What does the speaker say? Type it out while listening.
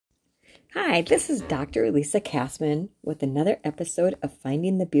Hi, this is Dr. Lisa Kassman with another episode of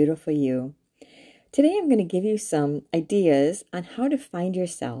Finding the Beautiful You. Today I'm going to give you some ideas on how to find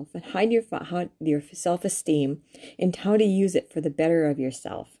yourself and hide your self-esteem and how to use it for the better of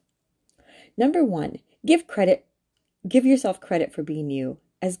yourself. Number one, give yourself credit for being you,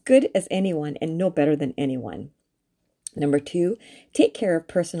 as good as anyone and no better than anyone. Number two, take care of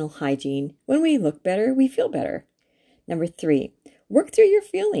personal hygiene. When we look better, we feel better. Number three, work through your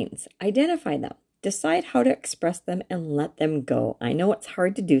feelings, identify them, decide how to express them, and let them go. I know it's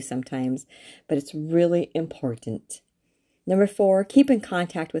hard to do sometimes, but it's really important. Number four, keep in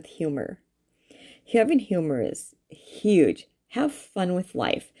contact with humor. Having humor is huge. Have fun with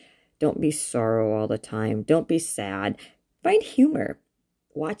life. Don't be sorrow all the time. Don't be sad. Find humor.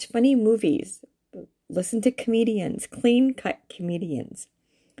 Watch funny movies. Listen to comedians, clean-cut comedians.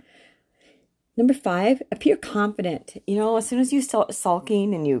 Number five, appear confident. As soon as you start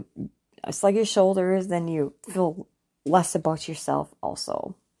sulking and you slug your shoulders, then you feel less about yourself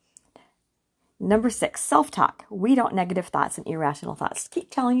also. Number six, self-talk. Weed out negative thoughts and irrational thoughts.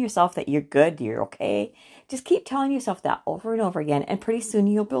 Keep telling yourself that you're good, you're okay. Just keep telling yourself that over and over again, and pretty soon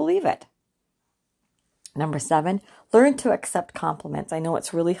you'll believe it. Number seven, learn to accept compliments. I know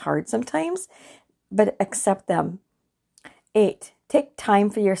it's really hard sometimes, but accept them. 8, take time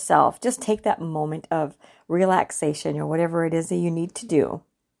for yourself. Just take that moment of relaxation or whatever it is that you need to do.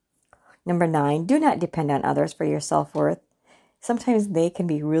 Number 9, do not depend on others for your self-worth. Sometimes they can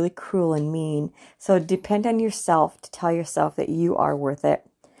be really cruel and mean, so depend on yourself to tell yourself that you are worth it.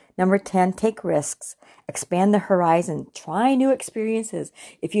 Number 10, take risks. Expand the horizon. Try new experiences.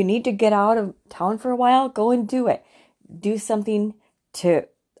 If you need to get out of town for a while, go and do it. Do something to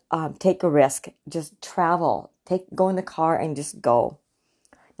take a risk. Just travel. Go in the car and just go.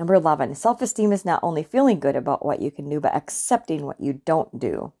 Number 11, self-esteem is not only feeling good about what you can do, but accepting what you don't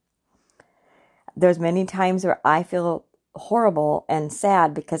do. There's many times where I feel horrible and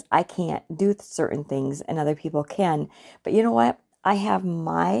sad because I can't do certain things and other people can. But you know what? I have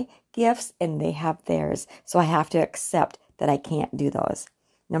my gifts and they have theirs. So I have to accept that I can't do those.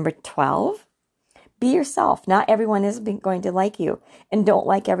 Number 12, be yourself. Not everyone is going to like you, and don't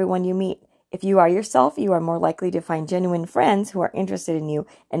like everyone you meet. If you are yourself, you are more likely to find genuine friends who are interested in you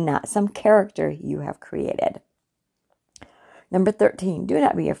and not some character you have created. Number 13, do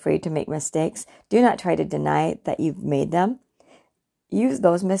not be afraid to make mistakes. Do not try to deny that you've made them. Use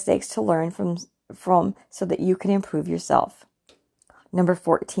those mistakes to learn from so that you can improve yourself. Number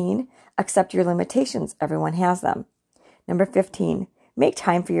 14, accept your limitations. Everyone has them. Number 15, make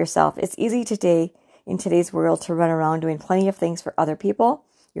time for yourself. It's easy today in today's world to run around doing plenty of things for other people.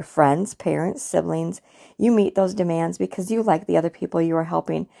 Your friends, parents, siblings. You meet those demands because you like the other people you are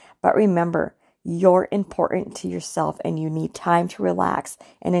helping. But remember, you're important to yourself and you need time to relax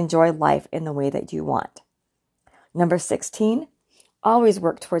and enjoy life in the way that you want. Number 16, always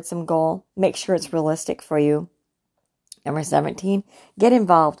work towards some goal. Make sure it's realistic for you. Number 17, get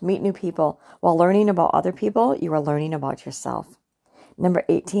involved, meet new people. While learning about other people, you are learning about yourself. Number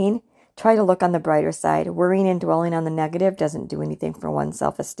 18, try to look on the brighter side. Worrying and dwelling on the negative doesn't do anything for one's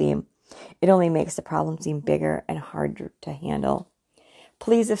self-esteem. It only makes the problem seem bigger and harder to handle.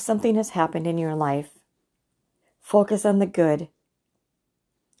 Please, if something has happened in your life, focus on the good.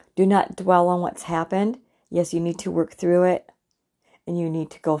 Do not dwell on what's happened. Yes, you need to work through it and you need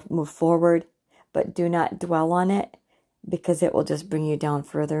to move forward, but do not dwell on it because it will just bring you down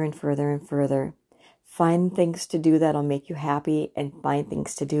further and further and further. Find things to do that'll make you happy and find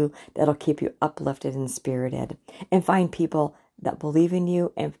things to do that'll keep you uplifted and spirited. And find people that believe in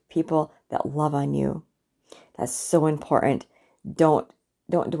you and people that love on you. That's so important. Don't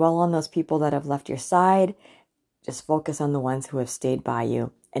dwell on those people that have left your side. Just focus on the ones who have stayed by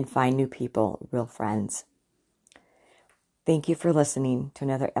you and find new people, real friends. Thank you for listening to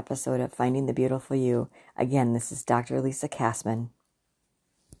another episode of Finding the Beautiful You. Again, this is Dr. Lisa Kassman.